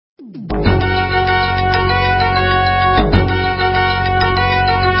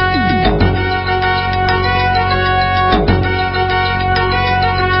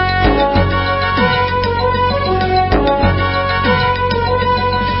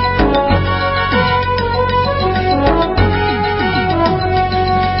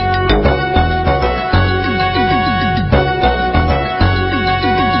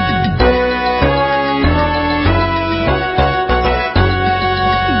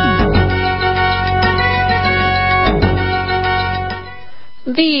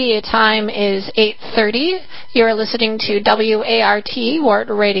The time is 8:30. You're listening to WART Wart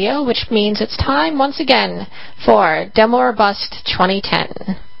Radio, which means it's time once again for Demo or Bust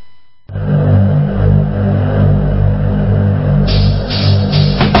 2010.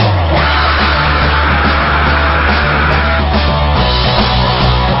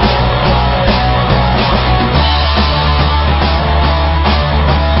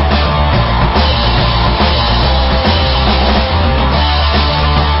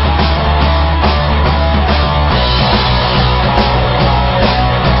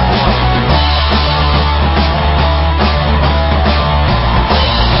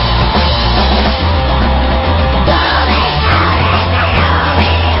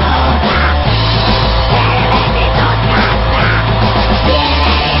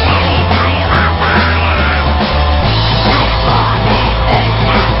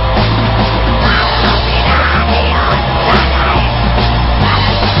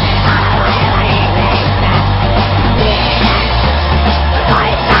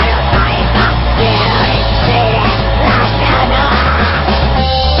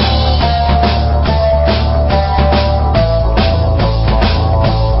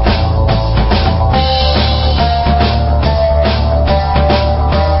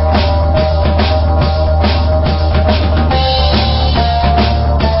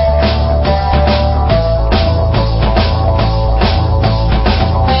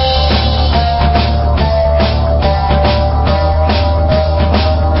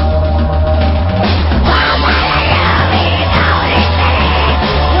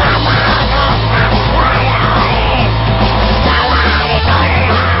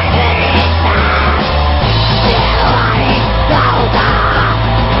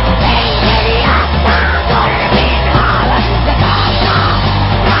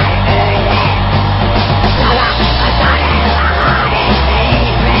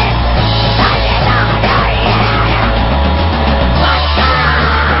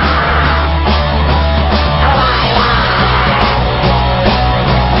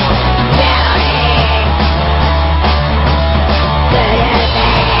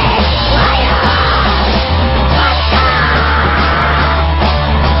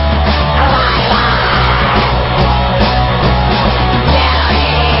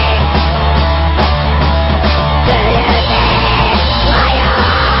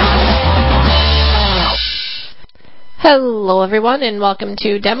 Hello everyone, and welcome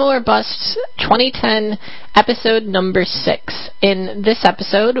to Demo or Bust 2010, episode number 6. In this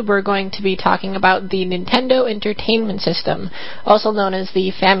episode, we're going to be talking about the Nintendo Entertainment System, also known as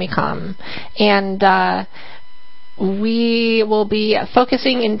the Famicom. And we will be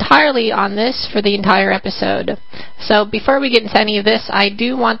focusing entirely on this for the entire episode. So before we get into any of this, I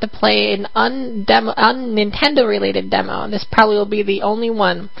do want to play an un-Nintendo-related demo. This probably will be the only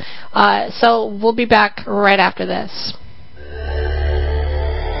one. So we'll be back right after this.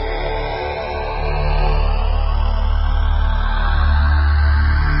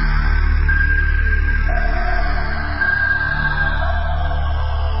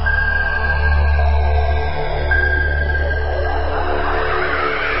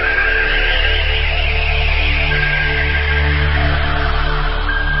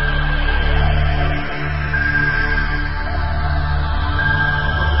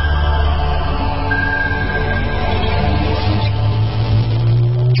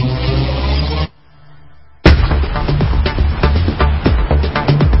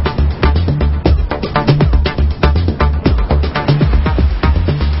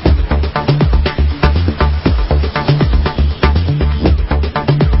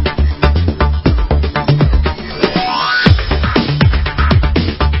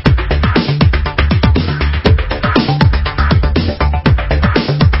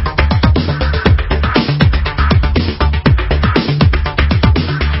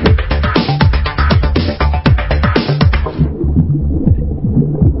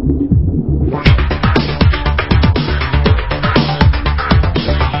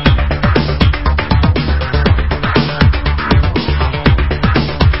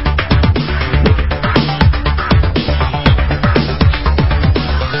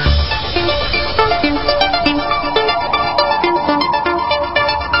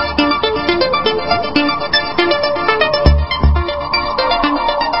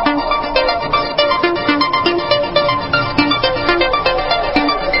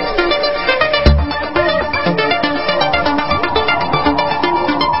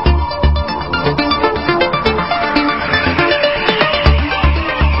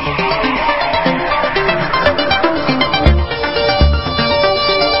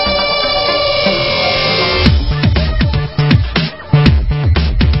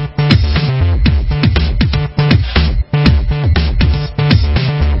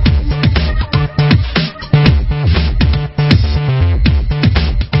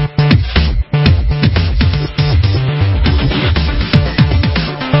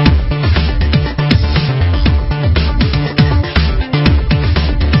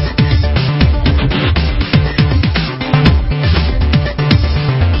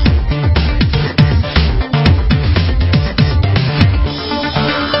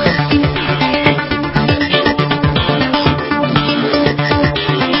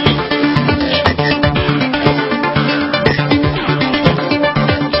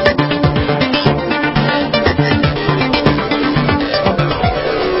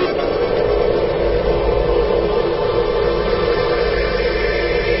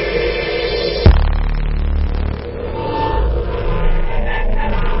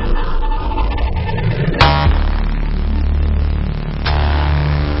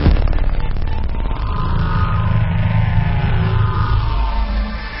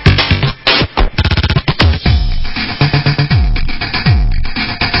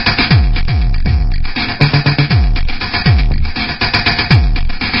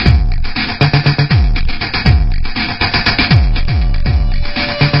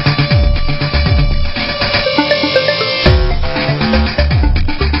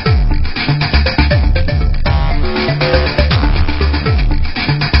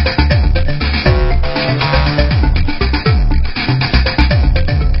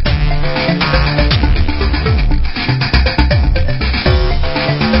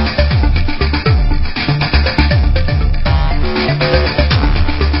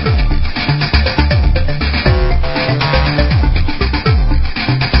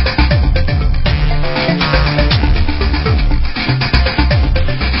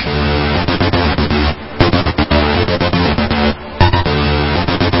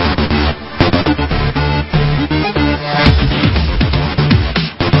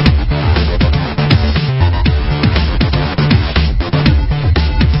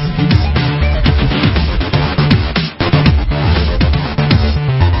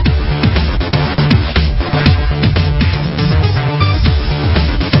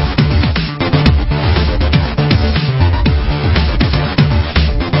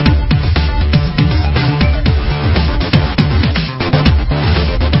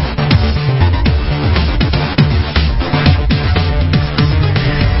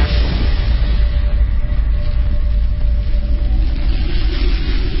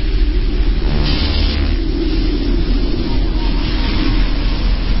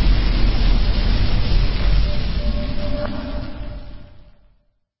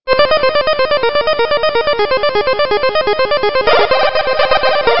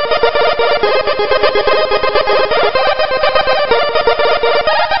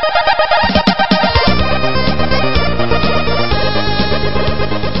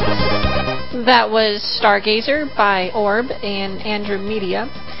 was Stargazer by Orb and Andromedia.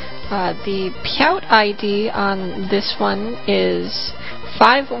 The Pyout ID on this one is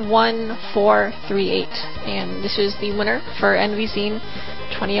 51438, and this is the winner for NVZine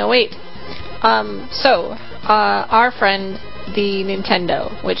 2008. Our friend, the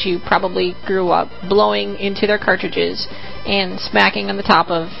Nintendo, which you probably grew up blowing into their cartridges and smacking on the top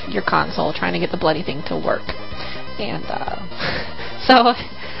of your console trying to get the bloody thing to work. And,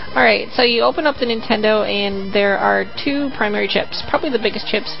 alright, so you open up the Nintendo and there are two primary chips, probably the biggest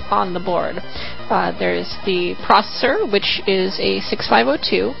chips on the board. There's the processor, which is a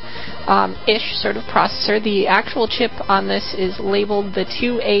 6502-ish sort of processor. The actual chip on this is labeled the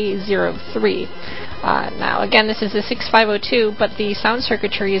 2A03. Now, again, this is a 6502, but the sound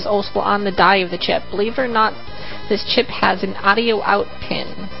circuitry is also on the die of the chip. Believe it or not, this chip has an audio out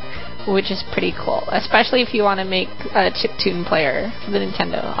pin, which is pretty cool, especially if you want to make a chiptune player for the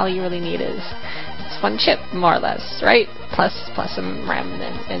Nintendo. All you really need is one chip, more or less, right? Plus some RAM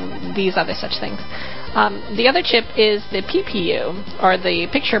and these other such things. The other chip is the PPU, or the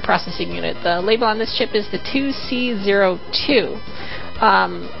Picture Processing Unit. The label on this chip is the 2C02.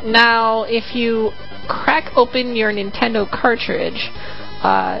 Now, if you crack open your Nintendo cartridge,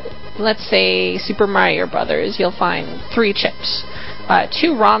 let's say Super Mario Brothers, you'll find 3 chips.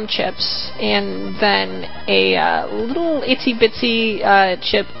 2 ROM chips, and then a little itsy-bitsy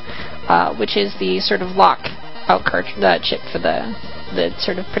chip, which is the sort of lock-out chip for the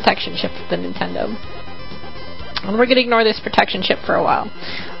sort of protection chip for the Nintendo. And we're going to ignore this protection chip for a while.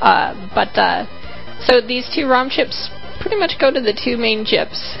 So these 2 ROM chips pretty much go to the 2 main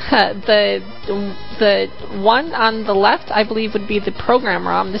chips. The one on the left, I believe, would be the program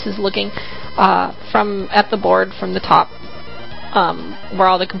ROM. This is looking at the board from the top, where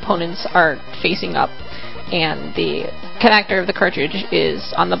all the components are facing up, and the connector of the cartridge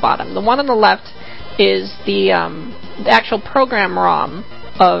is on the bottom. The one on the left is the actual program ROM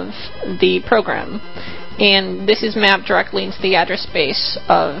of the program, and this is mapped directly into the address space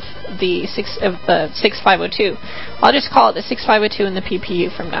of the 6502. I'll just call it the 6502 and the PPU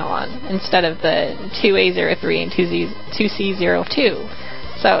from now on, instead of the 2A03 and 2C02.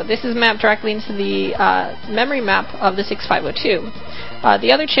 So this is mapped directly into the memory map of the 6502.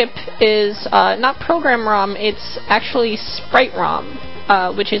 The other chip is not program ROM, it's actually sprite ROM,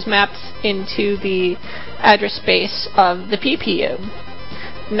 which is mapped into the address space of the PPU.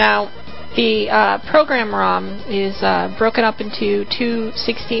 Now, the program ROM is broken up into 2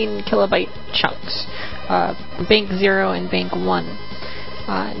 16-kilobyte chunks, bank 0 and bank 1.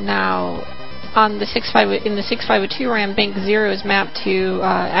 Now, in the 6502 RAM, bank 0 is mapped to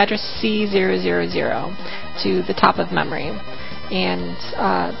address C000 to the top of memory, and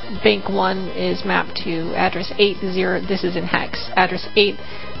bank 1 is mapped to address 80. This is in hex, address 8000.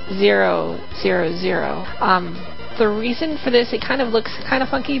 The reason for this, it kind of looks kind of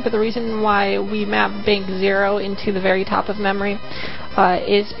funky, but the reason why we map bank 0 into the very top of memory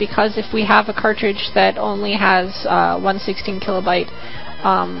is because if we have a cartridge that only has 1 16-kilobyte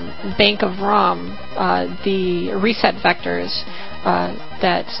bank of ROM, the reset vectors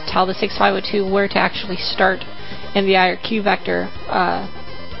that tell the 6502 where to actually start in the IRQ vector,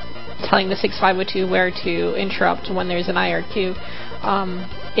 telling the 6502 where to interrupt when there's an IRQ,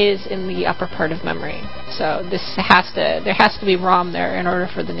 is in the upper part of memory. So there has to be ROM there in order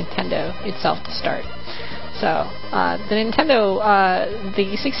for the Nintendo itself to start. So the Nintendo,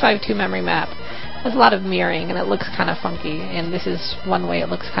 the 6502 memory map has a lot of mirroring, and it looks kind of funky, and this is one way it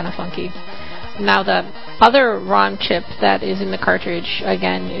looks kind of funky. Now, the other ROM chip that is in the cartridge,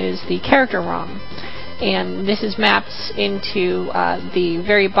 again, is the character ROM, and this is mapped into the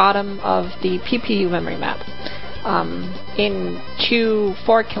very bottom of the PPU memory map in 2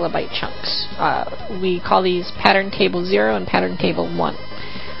 4-kilobyte chunks. We call these pattern table 0 and pattern table 1.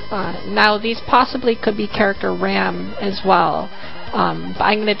 Now, these possibly could be character RAM as well. But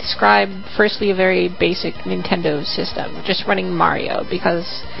I'm going to describe firstly a very basic Nintendo system, just running Mario,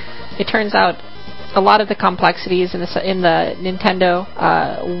 because it turns out a lot of the complexities in the Nintendo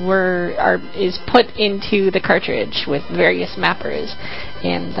is put into the cartridge with various mappers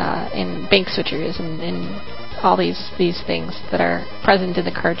and bank switchers and all these things that are present in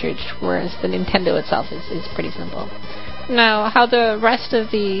the cartridge, whereas the Nintendo itself is pretty simple. Now, how the rest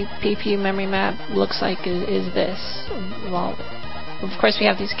of the PPU memory map looks like is this. Well, of course, we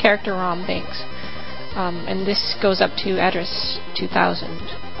have these character ROM banks, and this goes up to address 2000,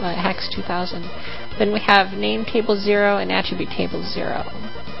 hex 2000. Then we have name table 0 and attribute table 0.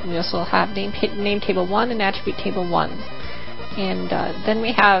 We also have name table 1 and attribute table 1. And then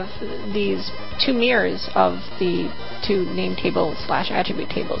we have these 2 mirrors of the 2 name table / attribute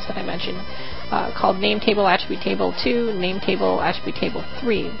tables that I mentioned. called name table attribute table 2, name table attribute table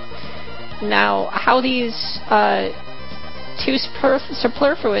 3. Now, how these two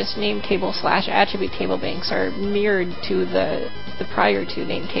superfluous name table / attribute table banks are mirrored to the prior two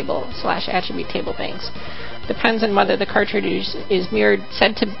name table / attribute table banks depends on whether the cartridge is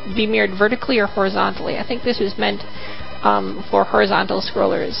said to be mirrored vertically or horizontally. I think this was meant for horizontal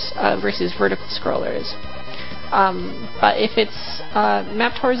scrollers versus vertical scrollers. But if it's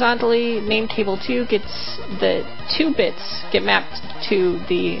mapped horizontally, name table 2 gets the 2 bits get mapped to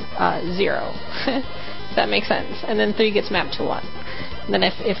the 0. If that makes sense. And then 3 gets mapped to 1. And then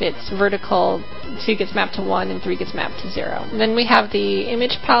if it's vertical, 2 gets mapped to 1 and 3 gets mapped to 0. And then we have the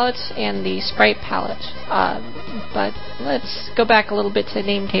image palette and the sprite palette. But let's go back a little bit to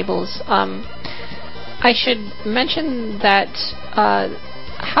name tables. I should mention that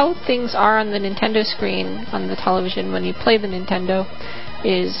how things are on the Nintendo screen on the television when you play the Nintendo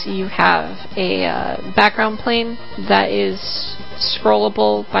is you have a background plane that is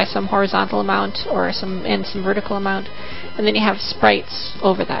scrollable by some horizontal amount or some vertical amount, and then you have sprites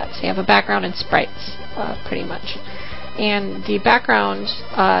over that. So you have a background and sprites, pretty much. And the background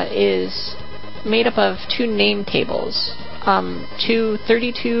is made up of 2 name tables, 2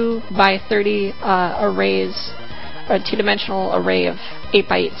 32 by 30 arrays, or a 2-dimensional array of 8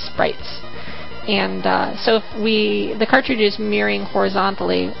 by 8 sprites. And so if the cartridge is mirroring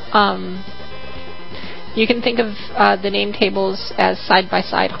horizontally, you can think of the name tables as side by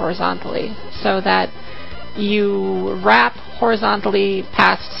side horizontally, so that you wrap horizontally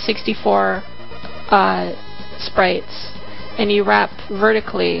past 64 sprites, and you wrap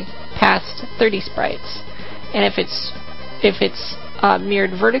vertically past 30 sprites. And if it's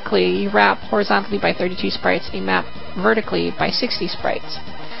mirrored vertically, you wrap horizontally by 32 sprites, and you map vertically by 60 sprites,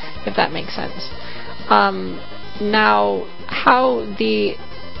 if that makes sense. Now, how the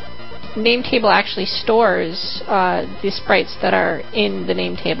name table actually stores the sprites that are in the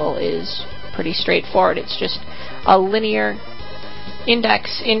name table is pretty straightforward. It's just a linear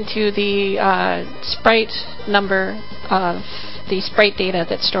index into the sprite number of the sprite data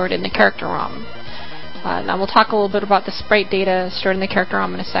that's stored in the character ROM. Now we'll talk a little bit about the sprite data stored in the character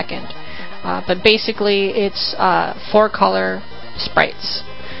ROM in a second. But basically it's 4-color sprites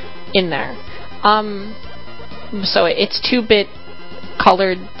in there. So it's 2-bit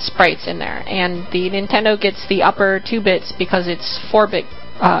colored sprites in there, and the Nintendo gets the upper 2 bits because it's 4-bit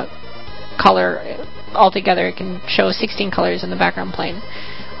color altogether. It can show 16 colors in the background plane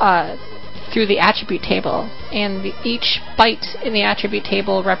through the attribute table, and each byte in the attribute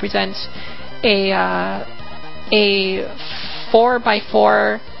table represents a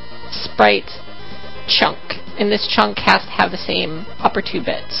 4x4 sprite chunk, and this chunk has to have the same upper 2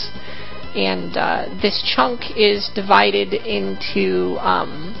 bits. And this chunk is divided into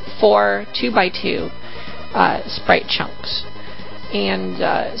 4 2x2 sprite chunks.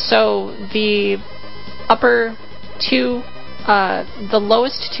 And so the upper 2, the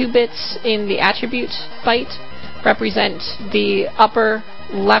lowest 2 bits in the attribute byte represent the upper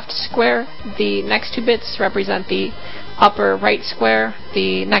left square. The next 2 bits represent the upper right square.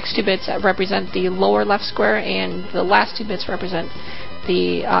 The next 2 bits represent the lower left square, and the last 2 bits represent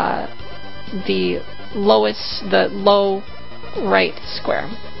the low right square.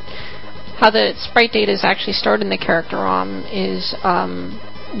 How the sprite data is actually stored in the character ROM is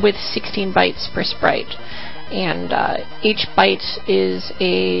with 16 bytes per sprite, and each byte is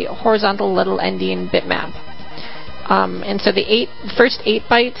a horizontal little endian bitmap. And so the first 8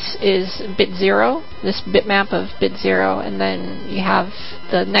 bytes is bit 0, this bitmap of bit 0, and then you have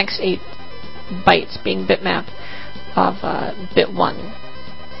the next 8 bytes being bitmap of bit 1.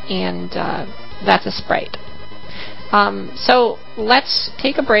 And that's a sprite. So let's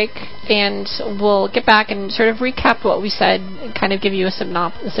take a break, and we'll get back and sort of recap what we said and kind of give you a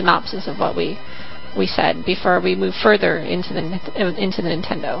synopsis of what we said before we move further into the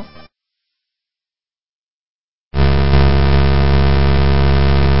Nintendo.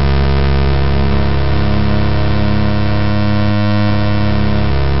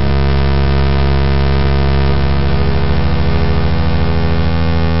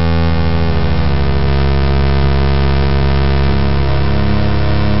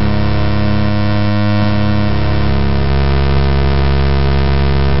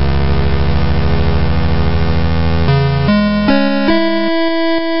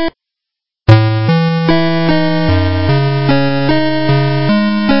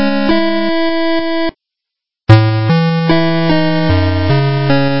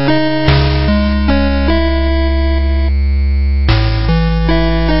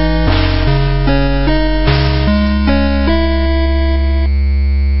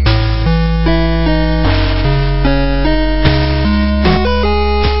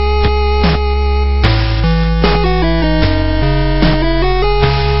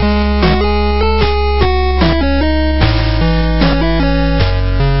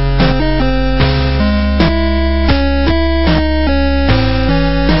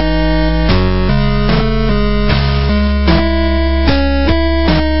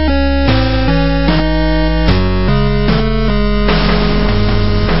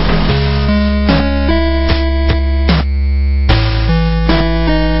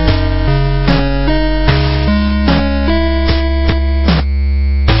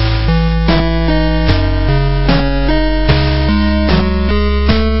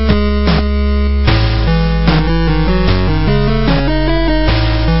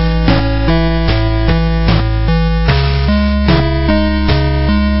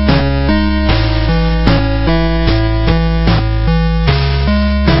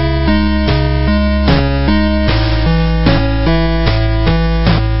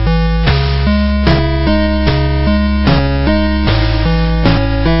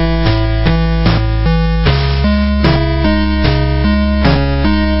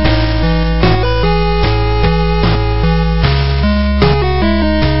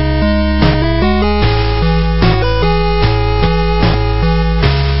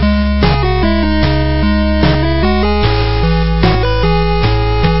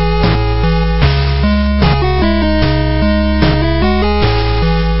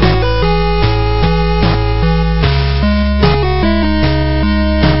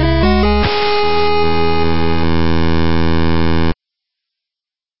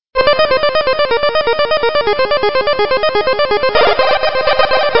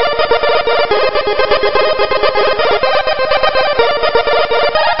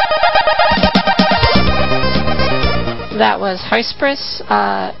 That was Hysperus,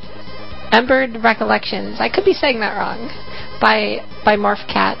 Embered Recollections. I could be saying that wrong. By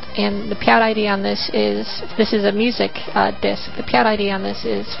Morphcat, and the Piat ID on this is a music disc. The Piat ID on this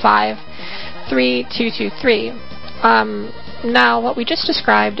is 53223. Now, what we just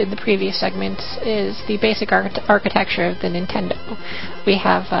described in the previous segment is the basic architecture of the Nintendo. We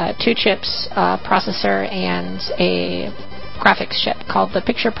have 2 chips, processor, and a graphics chip called the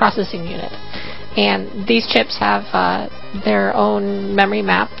Picture Processing Unit. And these chips have their own memory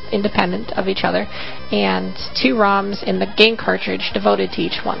map independent of each other, and 2 ROMs in the game cartridge devoted to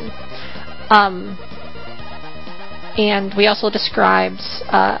each one. And we also described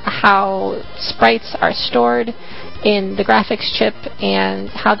how sprites are stored in the graphics chip and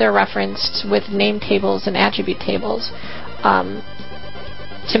how they're referenced with name tables and attribute tables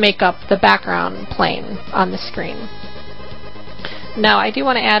to make up the background plane on the screen. Now, I do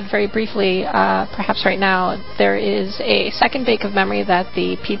want to add very briefly, perhaps right now, there is a second bank of memory that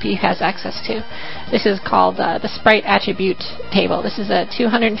the PP has access to. This is called the Sprite Attribute Table. This is a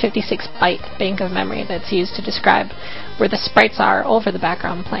 256-byte bank of memory that's used to describe where the sprites are over the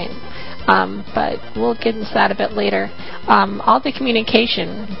background plane. But we'll get into that a bit later. All the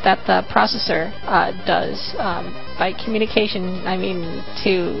communication that the processor does, by communication, I mean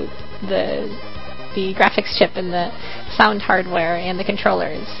to the graphics chip and the sound hardware and the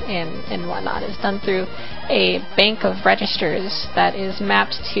controllers and whatnot, is done through a bank of registers that is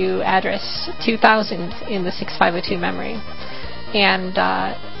mapped to address 2000 in the 6502 memory. And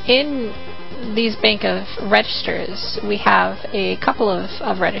in these bank of registers, we have a couple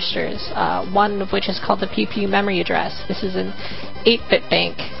of registers, one of which is called the PPU memory address. This is an 8-bit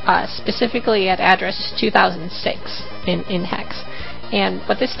bank, specifically at address 2006 in hex. And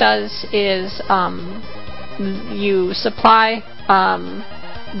what this does is you supply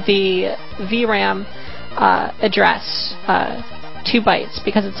the VRAM address 2 bytes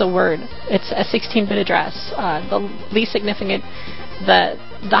because it's a word. It's a 16-bit address. The least significant, the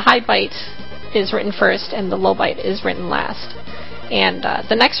high byte is written first and the low byte is written last. And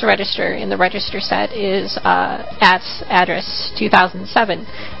the next register in the register set is at address 2007.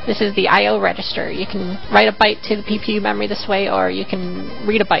 This is the I.O. register. You can write a byte to the PPU memory this way, or you can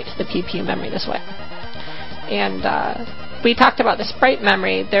read a byte to the PPU memory this way. And we talked about the sprite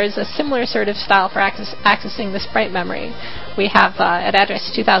memory. There's a similar sort of style for accessing the sprite memory. We have at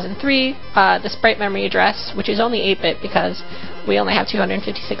address 2003 the sprite memory address, which is only 8-bit because we only have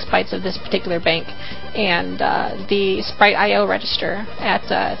 256 bytes of this particular bank, and the sprite I.O. register at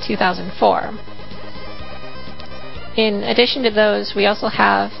 2004. In addition to those, we also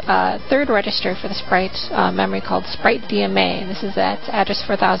have a third register for the sprite memory called Sprite DMA. This is at address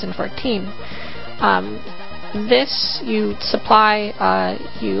 4014. This, you supply,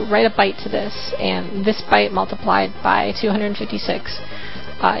 you write a byte to this, and this byte multiplied by 256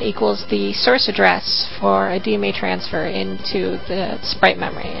 equals the source address for a DMA transfer into the sprite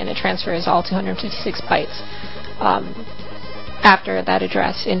memory, and it transfers all 256 bytes after that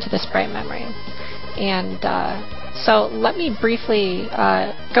address into the sprite memory. And so let me briefly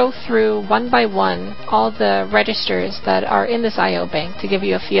go through one by one all the registers that are in this I.O. bank to give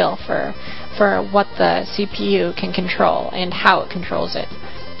you a feel for what the CPU can control and how it controls it.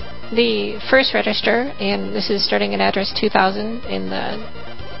 The first register, and this is starting at address 2000 in the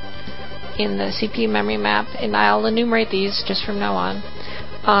CPU memory map, and I'll enumerate these just from now on.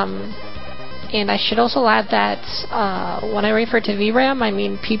 And I should also add that when I refer to VRAM, I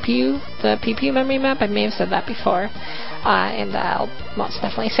mean PPU, the PPU memory map. I may have said that before, and I'll most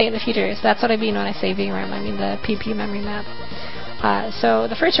definitely say it in the future. So that's what I mean when I say VRAM. I mean the PPU memory map. So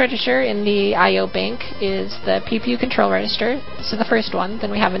the first register in the I.O. bank is the PPU control register. This is the first one. Then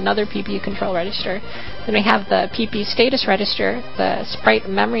we have another PPU control register. Then we have the PP status register, the sprite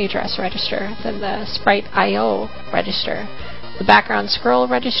memory address register, then the sprite I.O. register, the background scroll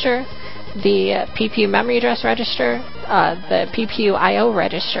register, the PPU memory address register, the PPU I.O.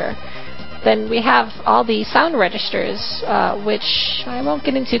 register. Then we have all the sound registers, which I won't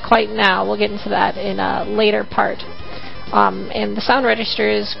get into quite now. We'll get into that in a later part. And the sound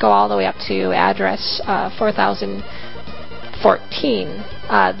registers go all the way up to address 4014.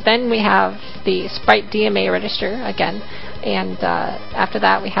 Then we have the Sprite DMA register again, and after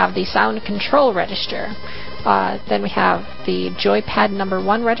that we have the sound control register. Then we have the joypad number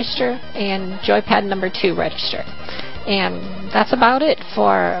 1 register and joypad number 2 register. And that's about it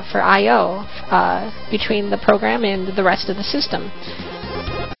for I.O. Between the program and the rest of the system.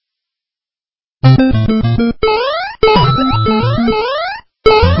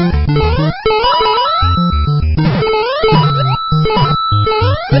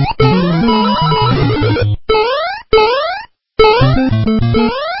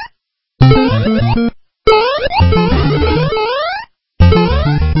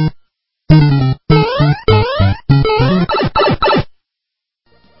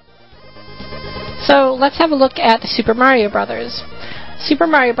 let's have a look at Super Mario Brothers. Super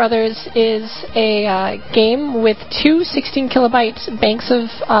Mario Brothers is a game with two 16-kilobyte banks of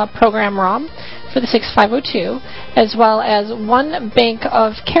program ROM for the 6502, as well as one bank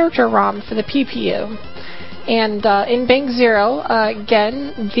of character ROM for the PPU. And in Bank 0,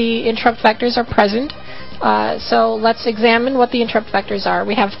 again, the interrupt vectors are present. So let's examine what the interrupt vectors are.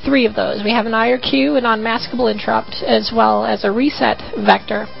 We have three of those. We have an IRQ, an unmaskable interrupt, as well as a reset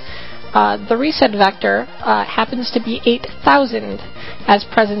vector. The reset vector happens to be 8,000 as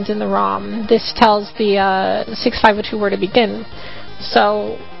present in the ROM. This tells the 6502 where to begin.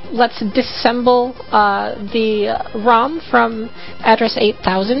 So let's disassemble the ROM from address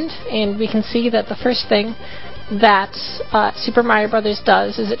 8000, and we can see that the first thing that Super Mario Brothers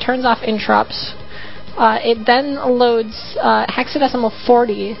does is it turns off interrupts. It then loads hexadecimal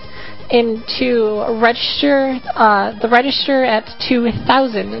 40 into the register at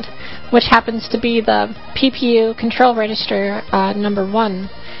 2000, which happens to be the PPU control register number 1.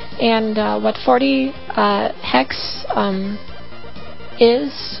 And what 40 hex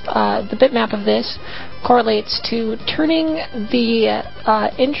is, the bitmap of this correlates to turning the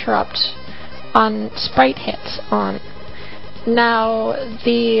interrupt on sprite hits on. Now,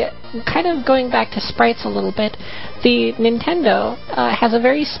 kind of going back to sprites a little bit, the Nintendo has a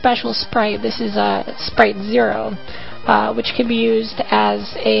very special sprite. This is Sprite 0, which can be used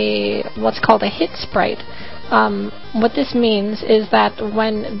as what's called a hit sprite. What this means is that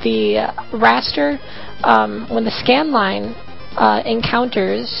when the raster, when the scan line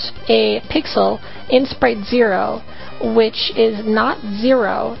encounters a pixel in Sprite 0, which is not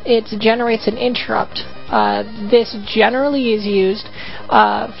 0, it generates an interrupt. This generally is used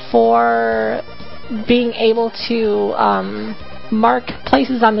for being able to mark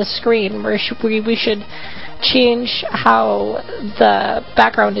places on the screen where we should change how the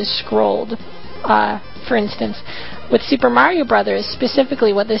background is scrolled. For instance, with Super Mario Brothers,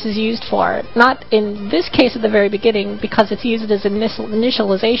 specifically what this is used for, not in this case at the very beginning, because it's used as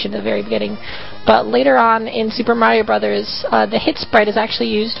initialization at the very beginning, but later on in Super Mario Brothers, the hit sprite is actually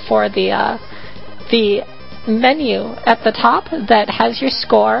used for the menu at the top that has your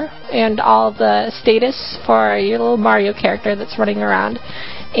score and all the status for your little Mario character that's running around.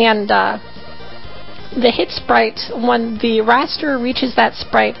 And the hit sprite, when the raster reaches that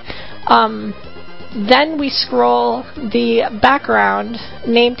sprite, then we scroll the background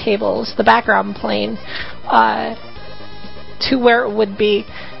name tables, the background plane, to where it would be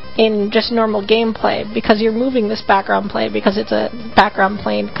in just normal gameplay, because you're moving this background plane because it's a background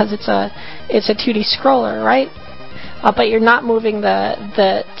plane because it's a 2D scroller, right? But you're not moving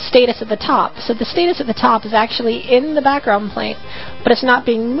the status at the top. So the status at the top is actually in the background plane, but it's not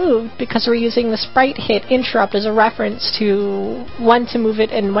being moved because we're using the sprite hit interrupt as a reference to when to move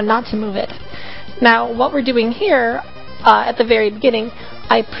it and when not to move it. Now, what we're doing here at the very beginning,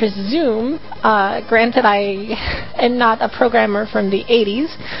 I presume, granted I am not a programmer from the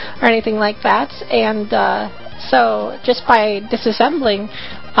 80s or anything like that, and so just by disassembling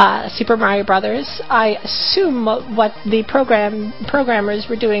Super Mario Brothers, I assume what the programmers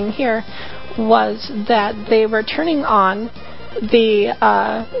were doing here was that they were turning on the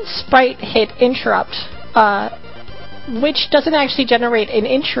sprite hit interrupt, which doesn't actually generate an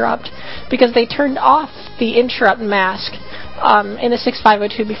interrupt because they turned off the interrupt mask in the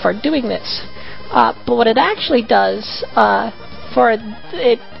 6502 before doing this. But what it actually does,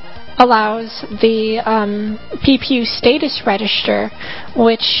 it allows the PPU status register,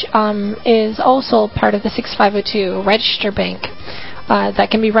 which is also part of the 6502 register bank that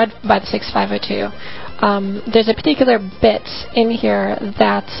can be read by the 6502. There's a particular bit in here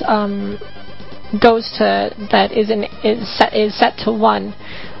that is set to 1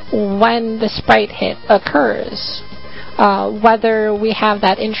 when the sprite hit occurs, whether we have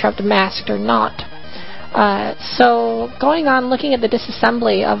that interrupt masked or not. So going on, looking at the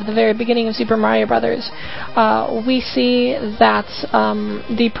disassembly of the very beginning of Super Mario Brothers, we see that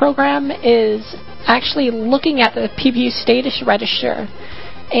the program is actually looking at the PPU status register,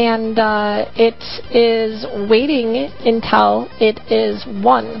 and it is waiting until it is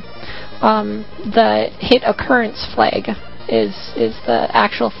 1. The hit occurrence flag is the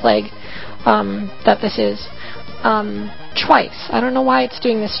actual flag that this is. Twice. I don't know why it's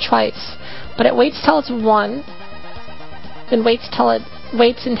doing this twice, but it waits till it's 1, then waits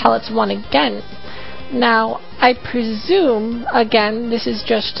until it's 1 again. Now, I presume, again, this is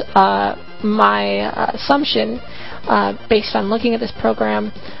just my assumption based on looking at this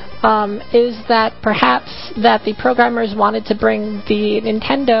program, is that perhaps that the programmers wanted to bring the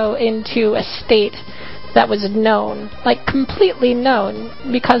Nintendo into a state that was known, like completely known,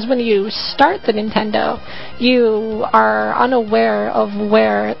 because when you start the Nintendo, you are unaware of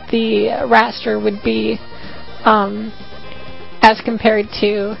where the raster would be as compared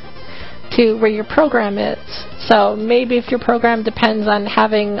to where your program is. So maybe if your program depends on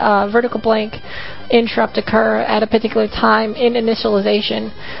having a vertical blank interrupt occur at a particular time in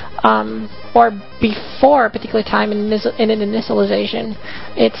initialization, or before a particular time in an initialization,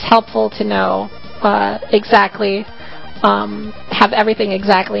 it's helpful to know exactly, have everything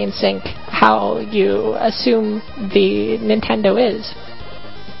exactly in sync how you assume the Nintendo is.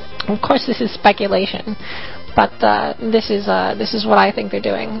 Of course, this is speculation, but this is what I think they're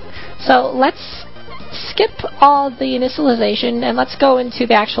doing. So let's skip all the initialization and let's go into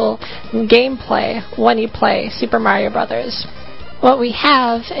the actual gameplay when you play Super Mario Brothers. What we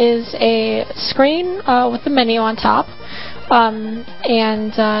have is a screen with the menu on top,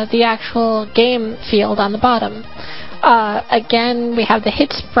 and the actual game field on the bottom. Again, we have the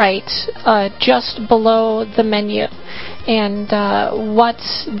hit sprite just below the menu. And what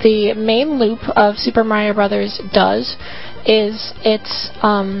the main loop of Super Mario Brothers does is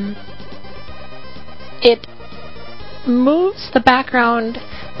it moves the background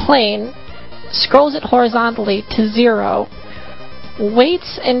plane, scrolls it horizontally to 0,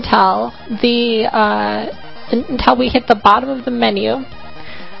 waits until until we hit the bottom of the menu,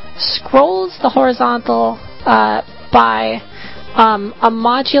 scrolls the horizontal by a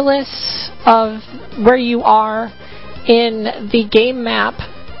modulus of where you are in the game map,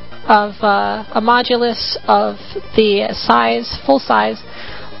 of a modulus of the size, full size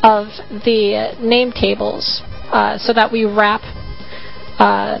of the name tables, so that we wrap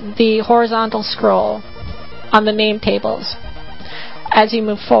the horizontal scroll on the name tables as you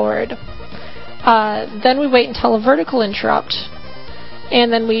move forward. Then we wait until a vertical interrupt,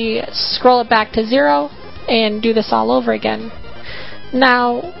 and then we scroll it back to 0 and do this all over again.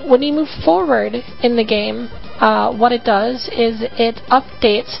 Now, when you move forward in the game, what it does is it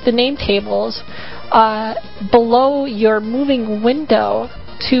updates the name tables below your moving window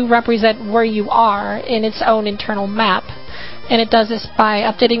to represent where you are in its own internal map. And it does this by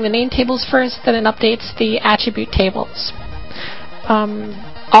updating the name tables first, then it updates the attribute tables.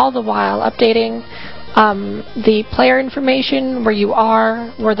 All the while updating the player information, where you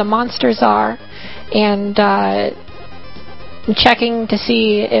are, where the monsters are, and checking to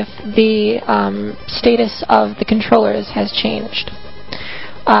see if the status of the controllers has changed.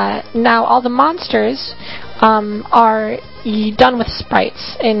 Now, all the monsters are done with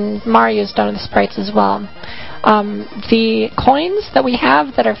sprites, and Mario's done with sprites as well. The coins that we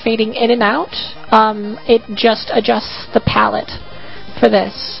have that are fading in and out, it just adjusts the palette for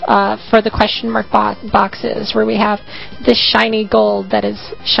this, for the question mark boxes, where we have this shiny gold that is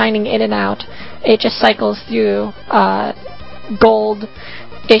shining in and out. It just cycles through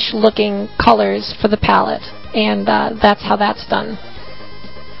gold-ish looking colors for the palette, and that's how that's done.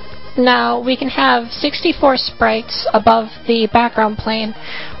 Now, we can have 64 sprites above the background plane,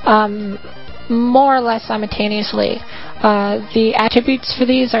 more or less simultaneously. The attributes for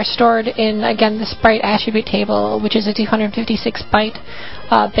these are stored in, again, the sprite attribute table, which is a 256-byte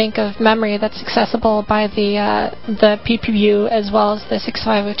bank of memory that's accessible by the PPU as well as the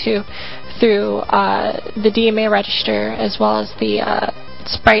 6502 through the DMA register, as well as the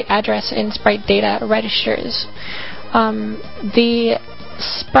sprite address and sprite data registers. The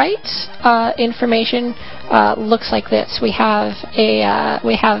sprite information looks like this. We have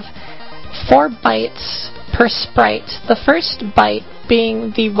 4 bytes per sprite. The first byte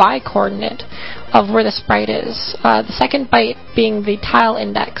being the Y coordinate of where the sprite is. The second byte being the tile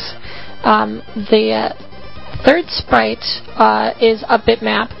index. The third sprite is a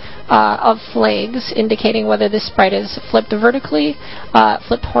bitmap of flags indicating whether this sprite is flipped vertically,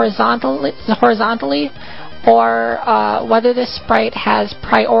 flipped horizontally, or whether this sprite has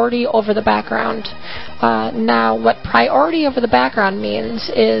priority over the background. Now, what priority over the background means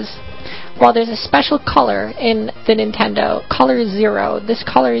is, while there's a special color in the Nintendo, color 0, this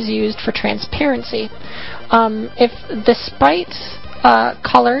color is used for transparency. If the sprite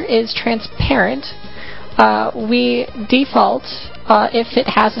color is transparent, we default, if it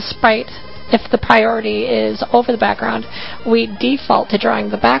has a sprite, if the priority is over the background, we default to drawing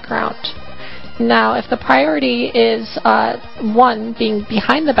the background. Now, if the priority is 1, being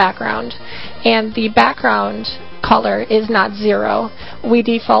behind the background, and the background color is not 0, we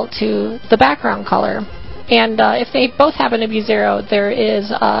default to the background color. And if they both happen to be 0, there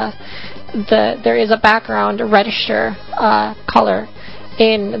is a background register color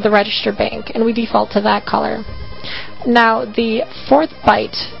in the register bank, and we default to that color. Now, the 4th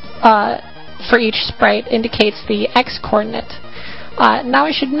byte for each sprite indicates the x-coordinate. Now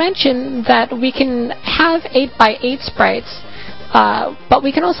I should mention that we can have 8x8 sprites, but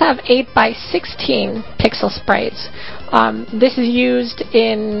we can also have 8x16 pixel sprites. This is used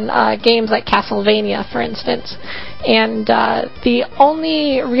in games like Castlevania, for instance. And the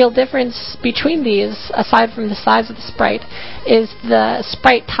only real difference between these, aside from the size of the sprite, is the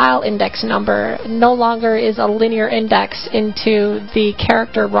sprite tile index number no longer is a linear index into the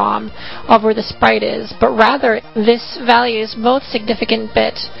character ROM of where the sprite is, but rather this value's most significant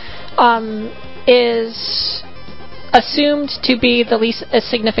bit is assumed to be the least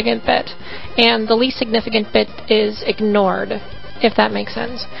significant bit, and the least significant bit is ignored, if that makes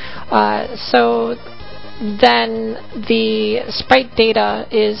sense. So then the sprite data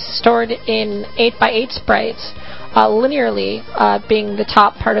is stored in 8x8 sprites, linearly being the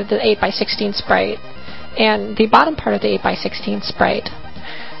top part of the 8x16 sprite, and the bottom part of the 8x16 sprite.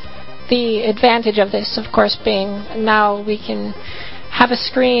 The advantage of this, of course, being now we can have a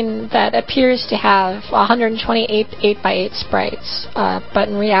screen that appears to have 128 8x8 sprites, but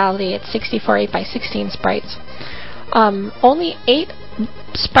in reality it's 64 8x16 sprites. Only 8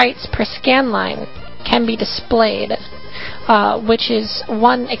 sprites per scan line can be displayed, which is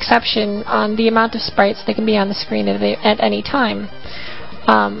one exception on the amount of sprites that can be on the screen at any time.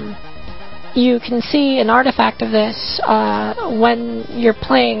 You can see an artifact of this when you're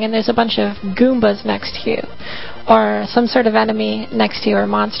playing and there's a bunch of Goombas next to you, or some sort of enemy next to you, or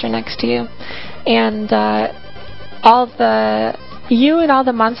monster next to you, and you and all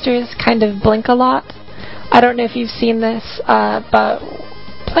the monsters kind of blink a lot. I don't know if you've seen this, but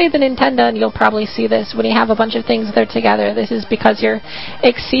play the Nintendo and you'll probably see this. When you have a bunch of things that are together, this is because you're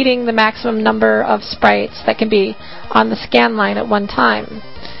exceeding the maximum number of sprites that can be on the scan line at one time.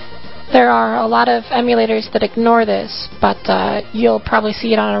 There are a lot of emulators that ignore this, but you'll probably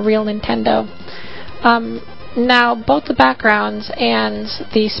see it on a real Nintendo. Now, both the backgrounds and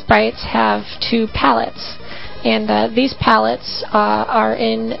the sprites have 2 palettes, and these palettes are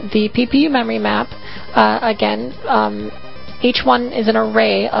in the PPU memory map. Again, each one is an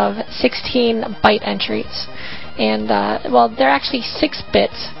array of 16 byte entries, and they're actually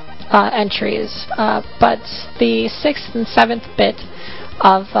 6-bit entries, but the 6th and 7th bit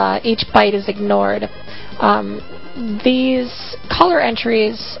of each byte is ignored. These color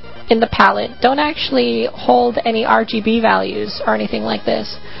entries in the palette don't actually hold any RGB values or anything like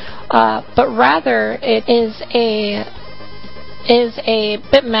this, but rather it is a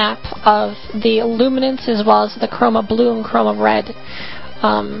bitmap of the luminance as well as the chroma blue and chroma red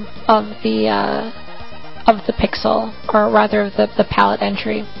of the pixel, or rather the palette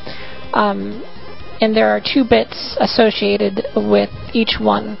entry. And there are 2 bits associated with each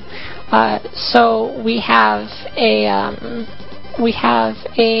one. So we have a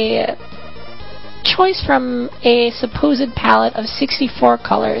choice from a supposed palette of 64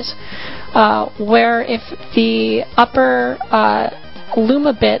 colors, where if the upper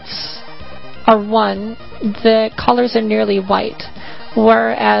luma bits are 1, the colors are nearly white,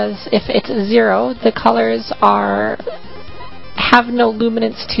 whereas if it's 0, the colors have no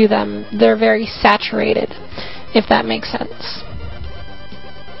luminance to them. They're very saturated, if that makes sense.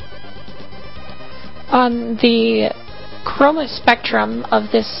 On the chroma spectrum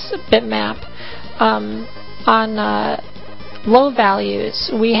of this bitmap, on low values,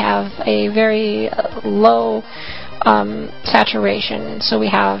 we have a very low saturation, so we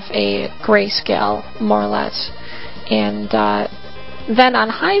have a grayscale, more or less. And then on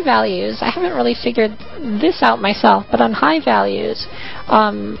high values, I haven't really figured this out myself, but on high values,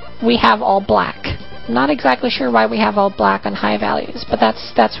 we have all black. Not exactly sure why we have all black on high values, but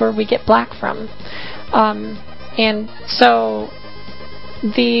that's where we get black from. And so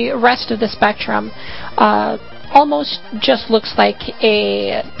the rest of the spectrum almost just looks like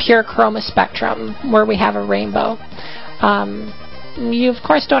a pure chroma spectrum where we have a rainbow. You, of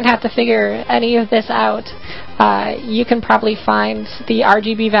course, don't have to figure any of this out. You can probably find the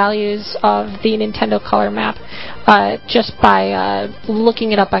RGB values of the Nintendo color map just by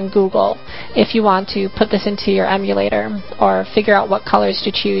looking it up on Google if you want to put this into your emulator or figure out what colors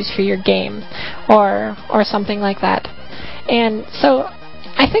to choose for your game or something like that. And so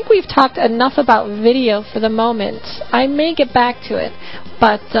I think we've talked enough about video for the moment. I may get back to it,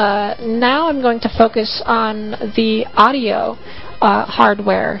 but now I'm going to focus on the audio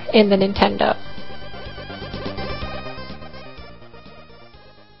hardware in the Nintendo.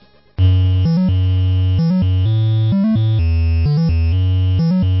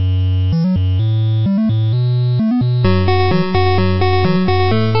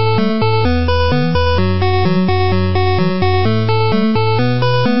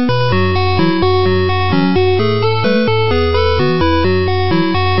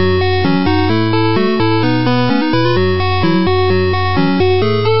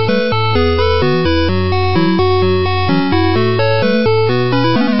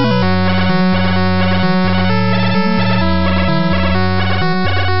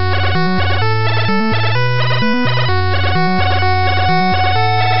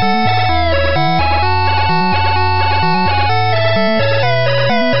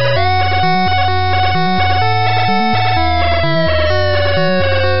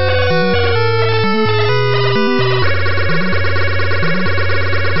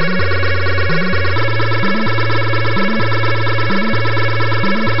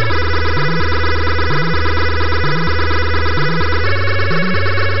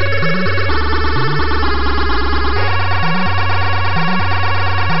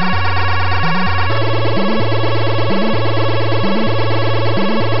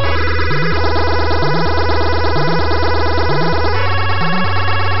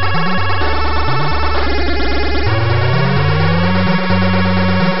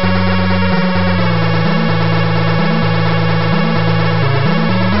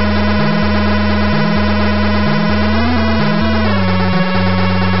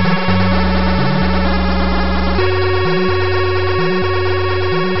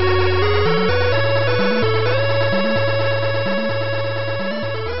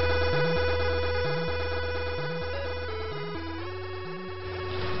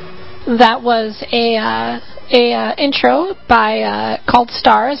 That was a intro by called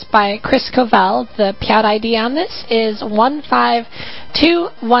Stars by Chris Covell. The Piout ID on this is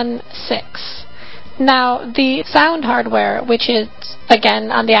 15216. Now, the sound hardware, which is,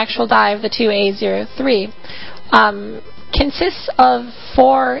 again, on the actual die of the 2A03, consists of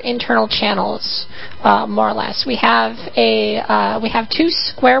 4 internal channels, more or less. We have 2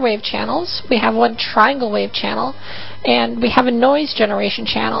 square wave channels, we have 1 triangle wave channel, and we have a noise generation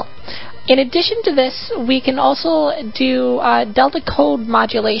channel. In addition to this, we can also do delta code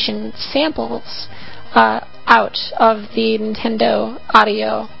modulation samples out of the Nintendo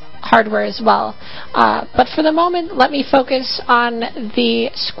audio hardware as well. But for the moment, let me focus on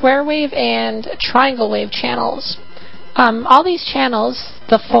the square wave and triangle wave channels. All these channels,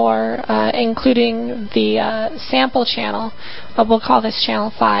 the 4, including the sample channel, we'll call this channel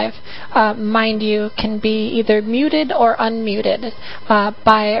 5, mind you, can be either muted or unmuted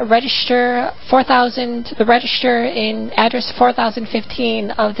by register 4000, the register in address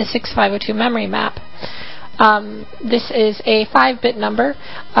 4015 of the 6502 memory map. This is a 5-bit number,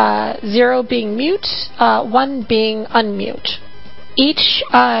 0 being mute, 1 being unmute. Each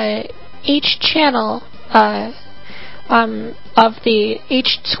channel of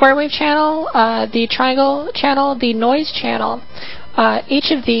each square wave channel, the triangle channel, the noise channel,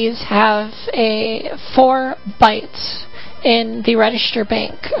 each of these have 4 bytes in the register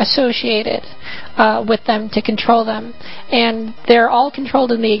bank associated with them to control them, and they're all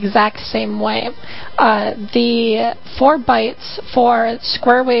controlled in the exact same way. The 4 bytes for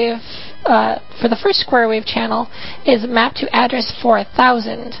square wave, for the first square wave channel, is mapped to address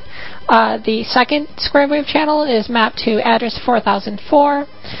 4000. The second square wave channel is mapped to address 4004.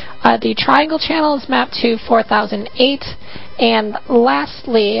 The triangle channel is mapped to 4008. And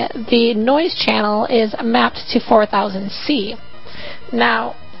lastly, the noise channel is mapped to 4000C.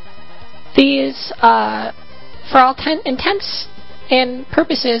 Now, these, for all intents and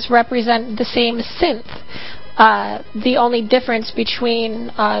purposes, represent the same synth. The only difference between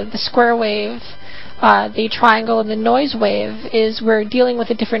the square wave, the triangle, and the noise wave is we're dealing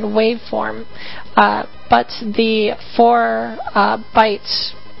with a different waveform, but the 4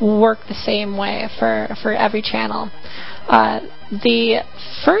 bytes work the same way for every channel. The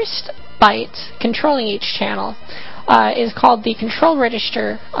first byte controlling each channel is called the control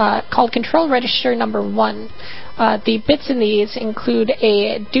register, called control register number 1. The bits in these include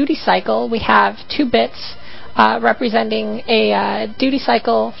a duty cycle. We have 2 bits representing a duty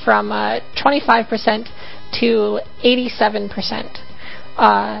cycle from 25% to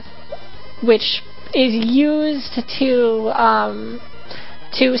 87%, which is used to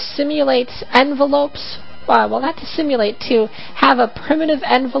simulate envelopes. Well, not to simulate, to have a primitive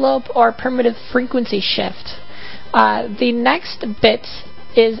envelope or primitive frequency shift. The next bit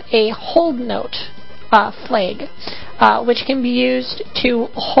is a hold note flag, which can be used to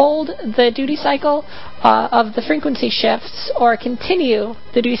hold the duty cycle of the frequency shifts or continue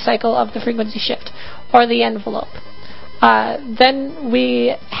the duty cycle of the frequency shift or the envelope. Then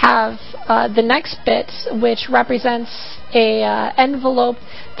we have the next bit, which represents a envelope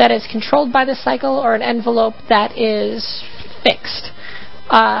that is controlled by the cycle or an envelope that is fixed.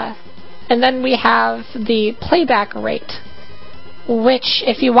 And then we have the playback rate, which,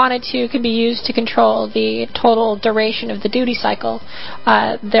 if you wanted to, could be used to control the total duration of the duty cycle.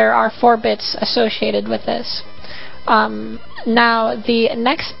 There are 4 bits associated with this. Now, the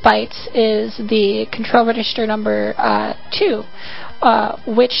next byte is the control register number 2,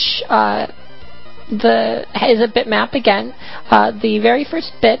 which is a bit map again. The very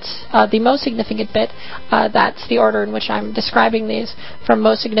first bit, the most significant bit, that's the order in which I'm describing these, from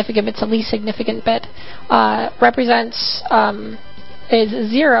most significant bit to least significant bit, represents is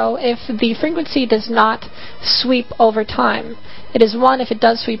 0 if the frequency does not sweep over time. It is 1 if it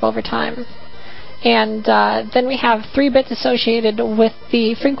does sweep over time. And then we have 3 bits associated with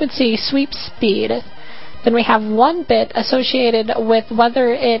the frequency sweep speed. Then we have 1 bit associated with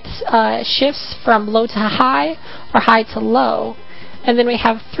whether it shifts from low to high or high to low. And then we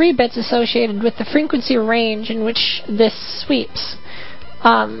have 3 bits associated with the frequency range in which this sweeps.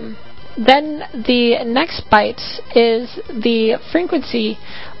 Then the next byte is the frequency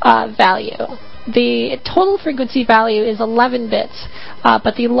value. The total frequency value is 11 bits,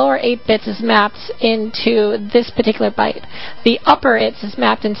 but the lower 8 bits is mapped into this particular byte. The upper 8 is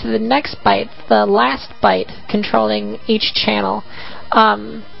mapped into the next byte, the last byte controlling each channel.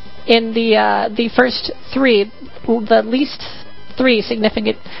 In the first 3, the least 3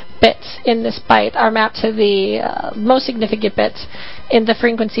 significant bits in this byte are mapped to the most significant bits in the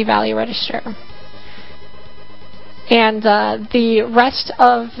frequency value register. And the rest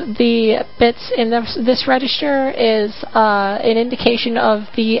of the bits in this register is an indication of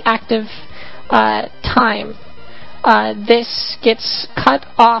the active time. This gets cut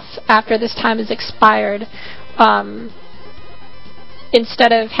off after this time is expired,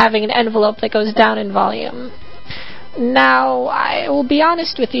 instead of having an envelope that goes down in volume. Now, I will be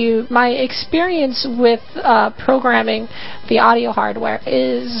honest with you, my experience with programming the audio hardware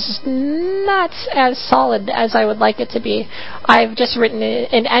is not as solid as I would like it to be. I've just written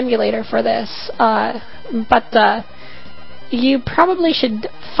an emulator for this, but you probably should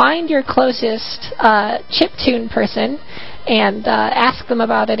find your closest chiptune person and ask them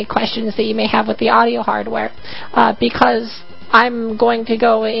about any questions that you may have with the audio hardware, because I'm going to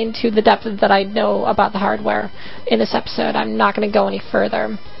go into the depth that I know about the hardware in this episode. I'm not going to go any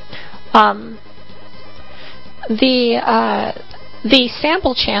further. The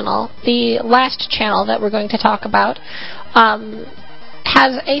sample channel, the last channel that we're going to talk about,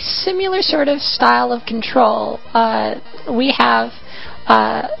 has a similar sort of style of control. We have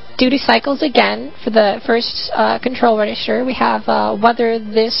duty cycles again for the first control register. We have whether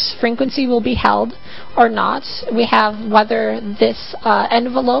this frequency will be held or not. We have whether this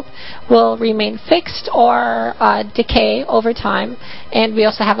envelope will remain fixed or decay over time, and we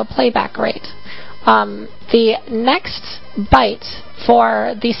also have a playback rate. The next byte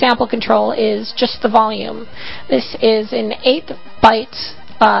for the sample control is just the volume. This is an 8-byte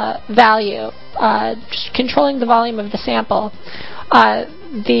value, just controlling the volume of the sample.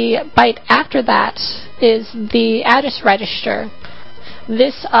 The byte after that is the address register.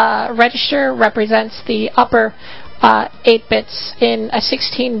 This register represents the upper 8 bits in a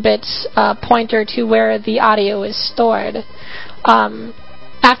 16-bit pointer to where the audio is stored.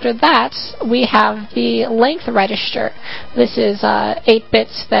 After that, we have the length register. This is 8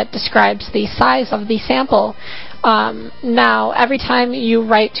 bits that describes the size of the sample. Now, every time you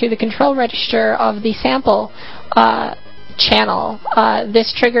write to the control register of the sample channel,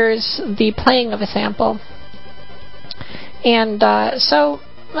 this triggers the playing of a sample. And so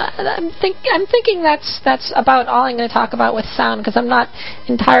I'm thinking that's about all I'm going to talk about with sound, because I'm not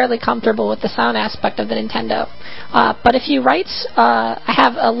entirely comfortable with the sound aspect of the Nintendo. But if you write, I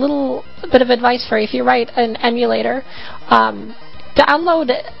have a little bit of advice for you. If you write an emulator,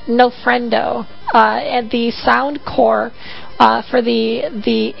 download Nofrendo, and the sound core for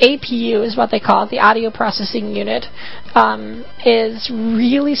the APU is what they call it, the audio processing unit, is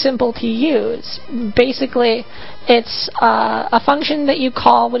really simple to use. Basically, it's a function that you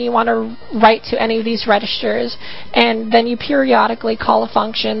call when you want to write to any of these registers, and then you periodically call a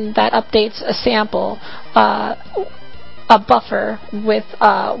function that updates a sample, a buffer with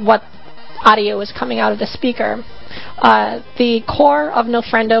what audio is coming out of the speaker. The core of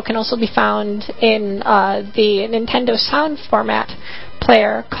Nofrendo can also be found in the Nintendo sound format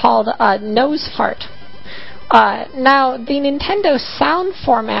player called Nose Fart. Now, the Nintendo sound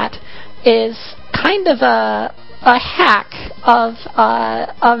format is kind of a hack of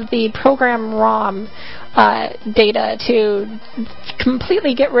the program ROM data to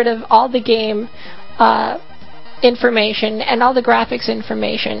completely get rid of all the game information and all the graphics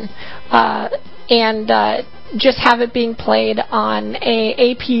information, and just have it being played on a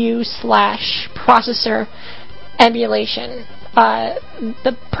APU/processor emulation.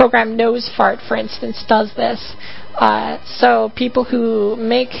 The program Nose Fart, for instance, does this. So people who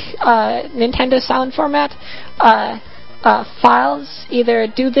make Nintendo sound format files either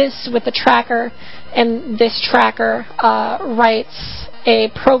do this with a tracker, and this tracker writes a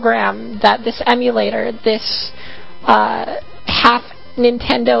program that this emulator, this half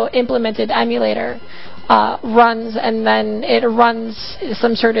Nintendo implemented emulator, runs, and then it runs through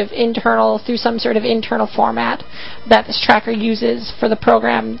some sort of internal format that this tracker uses for the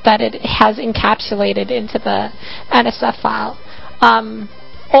program that it has encapsulated into the NSF file.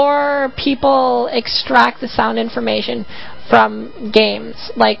 Or people extract the sound information from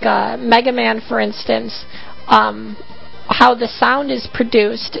games, like Mega Man, for instance. How the sound is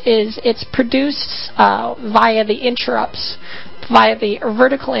produced is it's produced via the interrupts, via the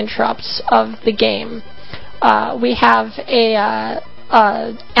vertical interrupts of the game. We have a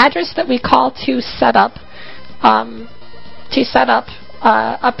address that we call to set up a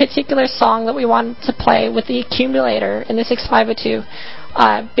particular song that we want to play with the accumulator in the 6502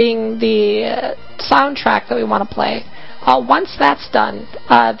 being the soundtrack that we want to play. Once that's done,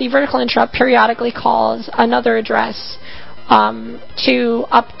 the vertical interrupt periodically calls another address to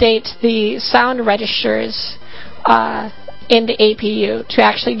update the sound registers in the APU to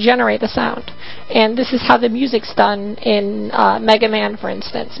actually generate the sound. And this is how the music's done in Mega Man, for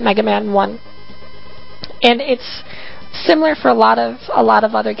instance, Mega Man 1. And it's similar for a lot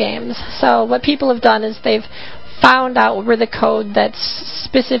of other games. So what people have done is they've found out where the code that's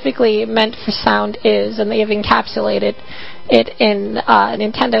specifically meant for sound is, and they have encapsulated it in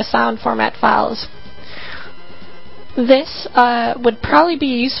Nintendo sound format files. This would probably be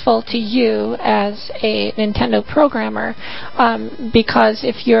useful to you as a Nintendo programmer, because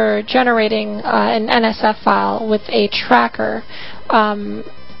if you're generating an NSF file with a tracker,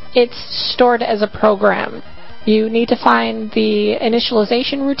 it's stored as a program. You need to find the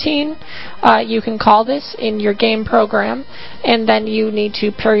initialization routine. You can call this in your game program, and then you need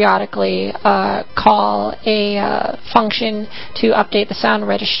to periodically call a function to update the sound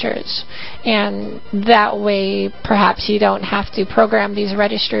registers. And that way, perhaps you don't have to program these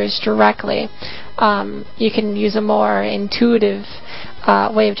registers directly. You can use a more intuitive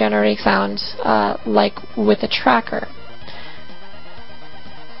way of generating sounds, like with a tracker.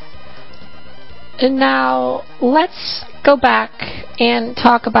 And now, let's go back and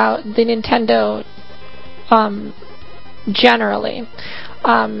talk about the Nintendo generally.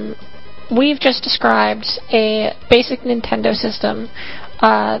 We've just described a basic Nintendo system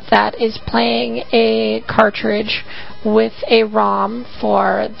that is playing a cartridge with a ROM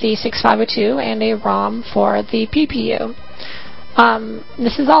for the 6502 and a ROM for the PPU.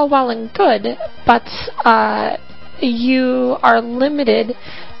 This is all well and good, but you are limited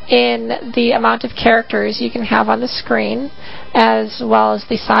in the amount of characters you can have on the screen, as well as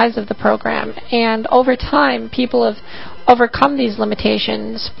the size of the program. And over time, people have overcome these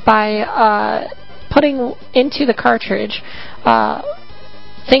limitations by putting into the cartridge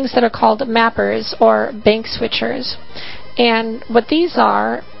things that are called mappers or bank switchers. And what these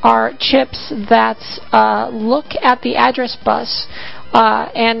are chips that look at the address bus,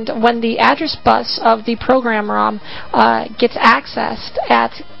 and when the address bus of the program ROM gets accessed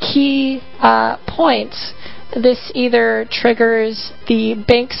at key points, this either triggers the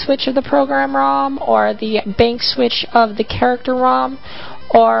bank switch of the program ROM or the bank switch of the character ROM,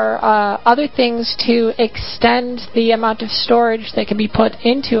 or other things to extend the amount of storage that can be put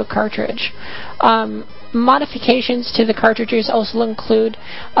into a cartridge. Modifications to the cartridges also include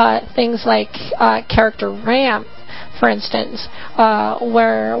things like character RAM, for instance,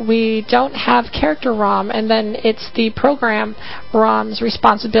 where we don't have character ROM, and then it's the program ROM's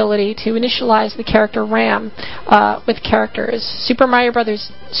responsibility to initialize the character RAM with characters. Super Mario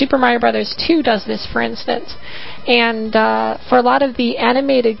Brothers 2 does this, for instance. And for a lot of the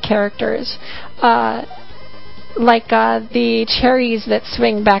animated characters, like the cherries that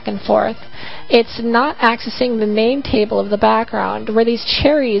swing back and forth, it's not accessing the name table of the background where these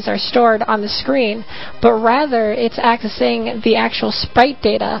cherries are stored on the screen, but rather it's accessing the actual sprite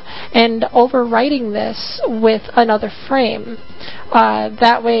data and overwriting this with another frame.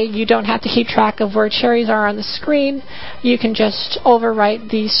 That way you don't have to keep track of where cherries are on the screen. You can just overwrite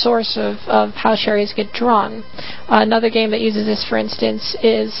the source of how cherries get drawn. Another game that uses this, for instance,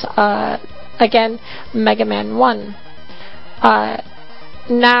 is again, Mega Man 1.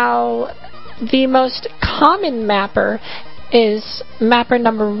 Now, the most common mapper is mapper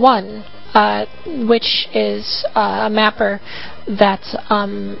number 1, which is a mapper that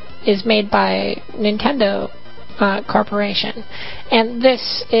is made by Nintendo Corporation. And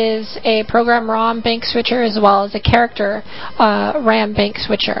this is a program ROM bank switcher as well as a character RAM bank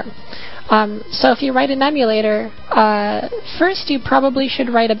switcher. So if you write an emulator, first you probably should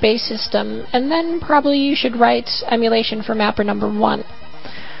write a base system, and then probably you should write emulation for mapper number 1.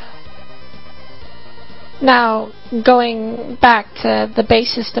 Now, going back to the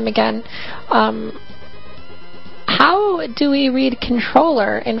base system again, how do we read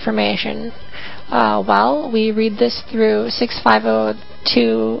controller information? Well, we read this through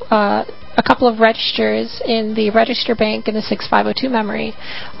 6502, a couple of registers in the register bank in the 6502 memory.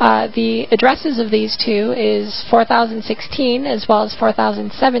 The addresses of these two is 4016 as well as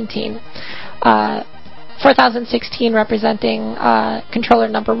 4017. 4016 representing controller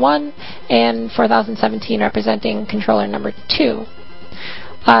number 1 and 4017 representing controller number 2.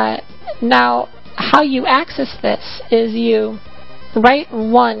 Now, how you access this is you write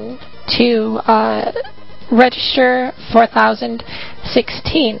 1 to register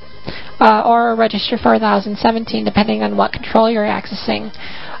 4016 or register 4017 depending on what controller you're accessing.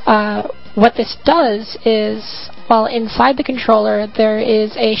 What this does is, well, inside the controller there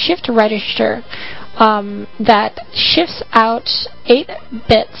is a shift register that shifts out 8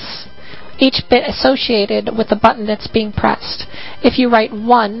 bits, each bit associated with the button that's being pressed. If you write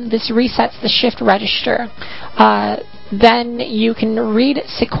 1, this resets the shift register. then you can read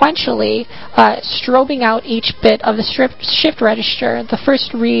sequentially, strobing out each bit of the shift register. The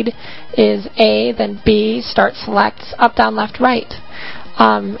first read is A, then B, start, select, up, down, left, right.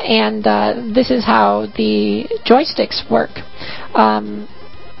 This is how the joysticks work.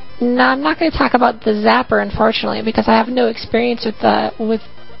 Now, I'm not going to talk about the zapper, unfortunately, because I have no experience with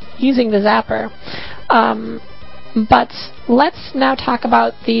using the zapper. But let's now talk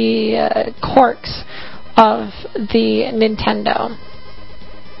about the quirks of the Nintendo.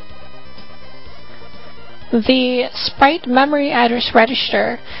 The sprite memory address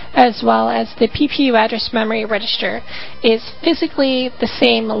register, as well as the PPU address memory register, is physically the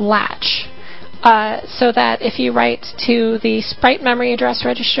same latch. So that if you write to the sprite memory address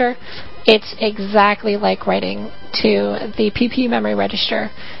register, it's exactly like writing to the PPU memory register,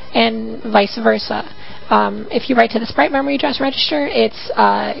 and vice versa. If you write to the sprite memory address register, it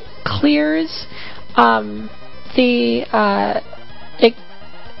clears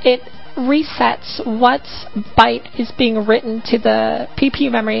it resets what byte is being written to the PPU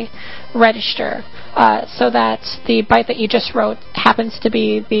memory register, so that the byte that you just wrote happens to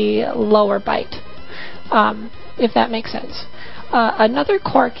be the lower byte, if that makes sense. Another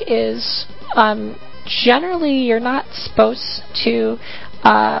quirk is generally you're not supposed to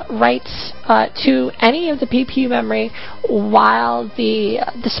write to any of the PPU memory while the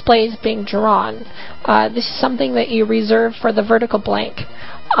display is being drawn. This is something that you reserve for the vertical blank.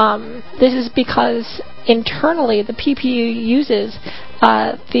 This is because internally the PPU uses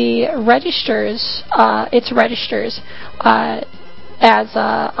the registers, its registers, as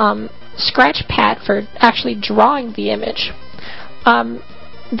a scratch pad for actually drawing the image.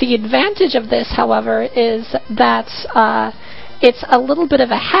 The advantage of this, however, is that it's a little bit of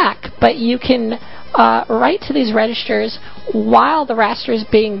a hack, but you can write to these registers while the raster is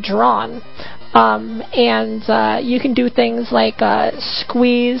being drawn. You can do things like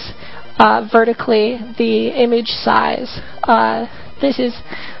squeeze vertically the image size.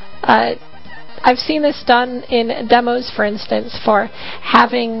 I've seen this done in demos, for instance, for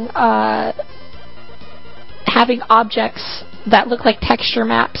having objects that look like texture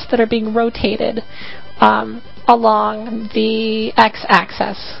maps that are being rotated along the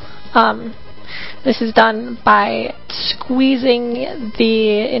x-axis. This is done by squeezing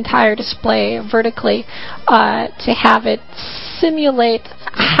the entire display vertically to have it simulate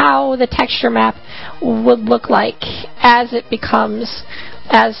how the texture map would look like as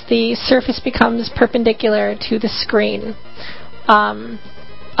the surface becomes perpendicular to the screen.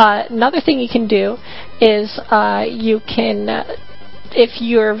 Another thing you can do is you can, if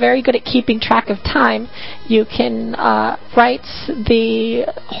you're very good at keeping track of time, you can write the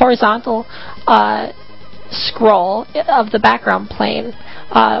horizontal scroll of the background plane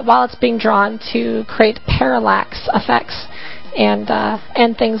while it's being drawn to create parallax effects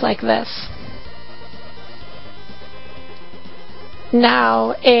and things like this.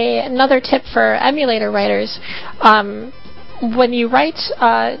 Now, another tip for emulator writers. When you write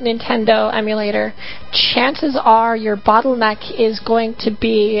a Nintendo emulator, chances are your bottleneck is going to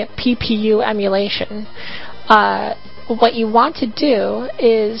be PPU emulation. What you want to do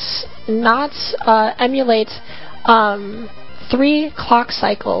is not emulate 3 clock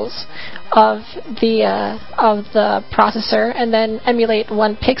cycles of the processor and then emulate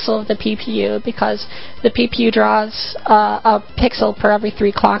 1 pixel of the PPU, because the PPU draws a pixel per every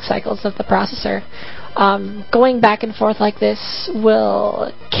 3 clock cycles of the processor. Going back and forth like this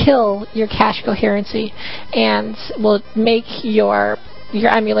will kill your cache coherency and will make your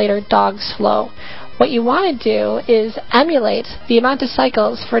emulator dog slow. What you want to do is emulate the amount of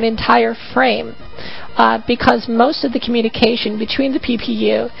cycles for an entire frame, because most of the communication between the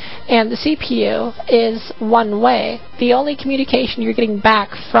PPU and the CPU is one way. The only communication you're getting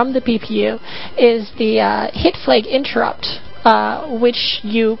back from the PPU is the hit flag interrupt, which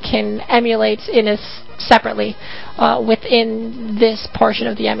you can emulate separately within this portion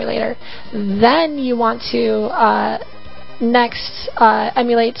of the emulator. Then you want to next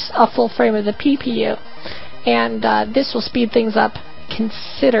emulate a full frame of the PPU, and this will speed things up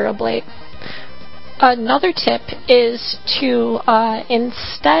considerably. Another tip is to,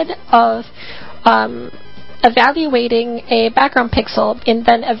 instead of evaluating a background pixel and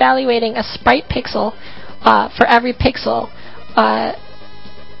then evaluating a sprite pixel for every pixel,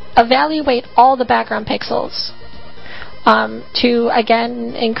 evaluate all the background pixels to,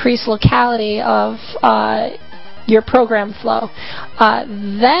 again, increase locality of your program flow.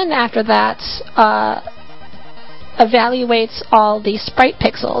 Then after that, evaluates all the sprite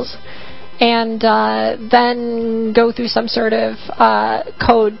pixels, and then go through some sort of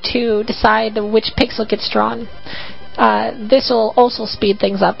code to decide which pixel gets drawn. this will also speed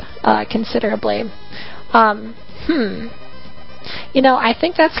things up considerably. I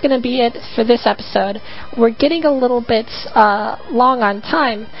think that's going to be it for this episode. We're getting a little bit long on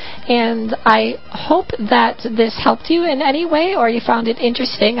time, and I hope that this helped you in any way, or you found it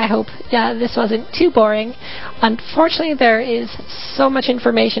interesting. I hope this wasn't too boring. Unfortunately, there is so much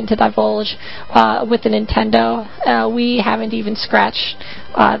information to divulge with the Nintendo. We haven't even scratched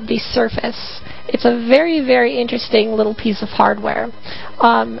the surface. It's a very, very interesting little piece of hardware.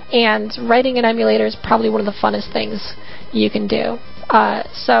 And writing an emulator is probably one of the funnest things you can do.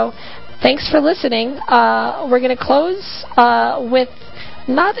 So thanks for listening. We're going to close with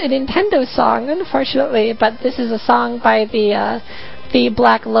not a Nintendo song, unfortunately, but this is a song by the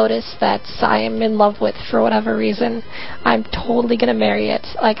Black Lotus that I am in love with for whatever reason. I'm totally going to marry it.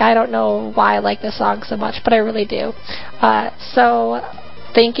 I don't know why I like this song so much, but I really do. So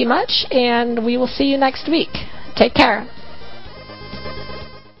thank you much, and we will see you next week. Take care.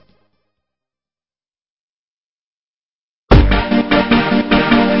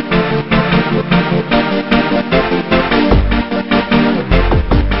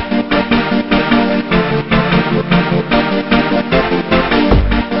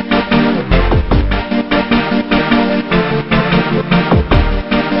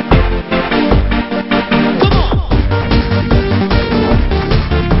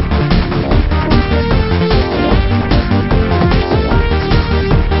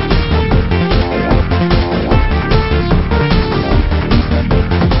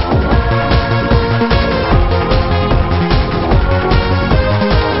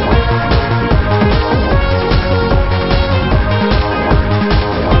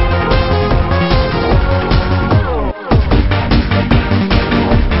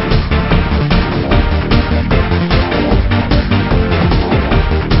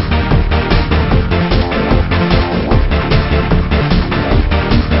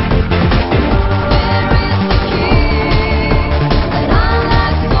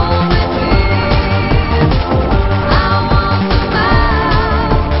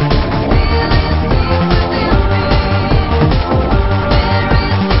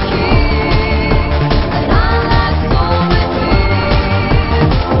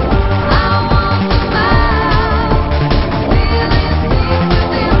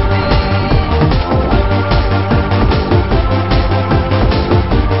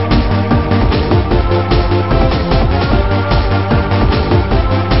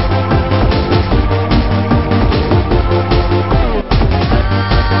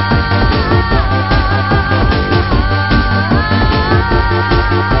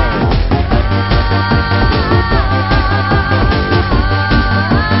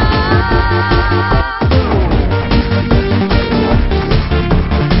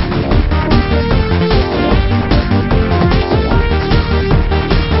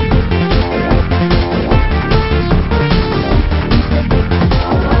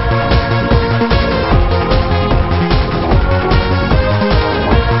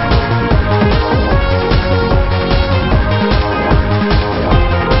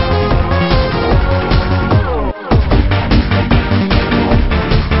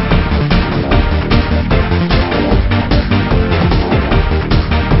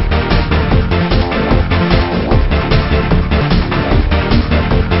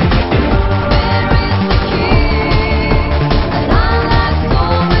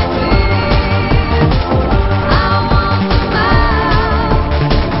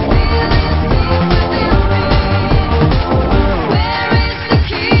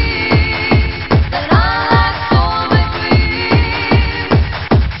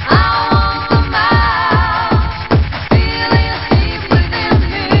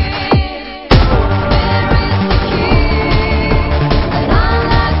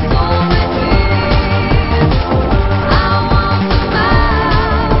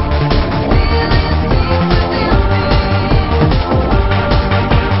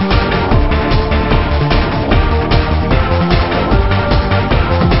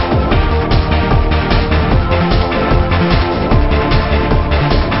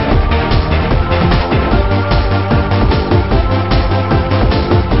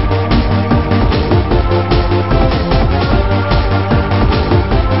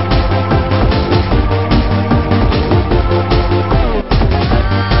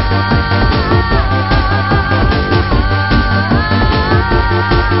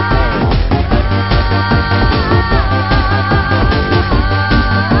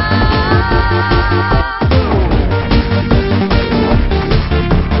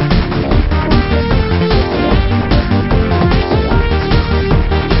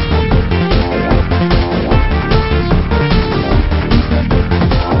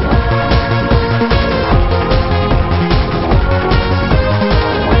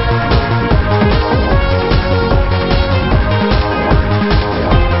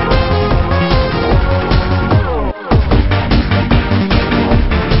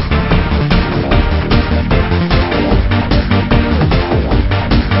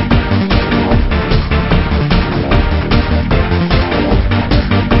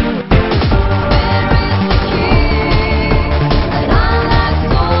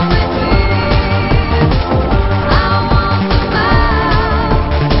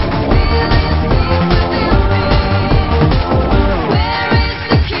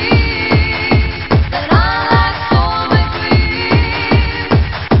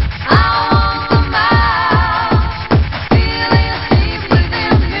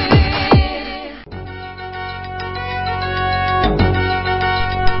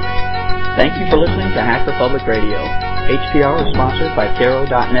 Thank you for listening to Hacker Public Radio. HPR is sponsored by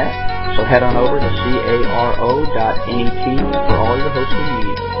Caro.net, so head on over to caro.net for all your hosting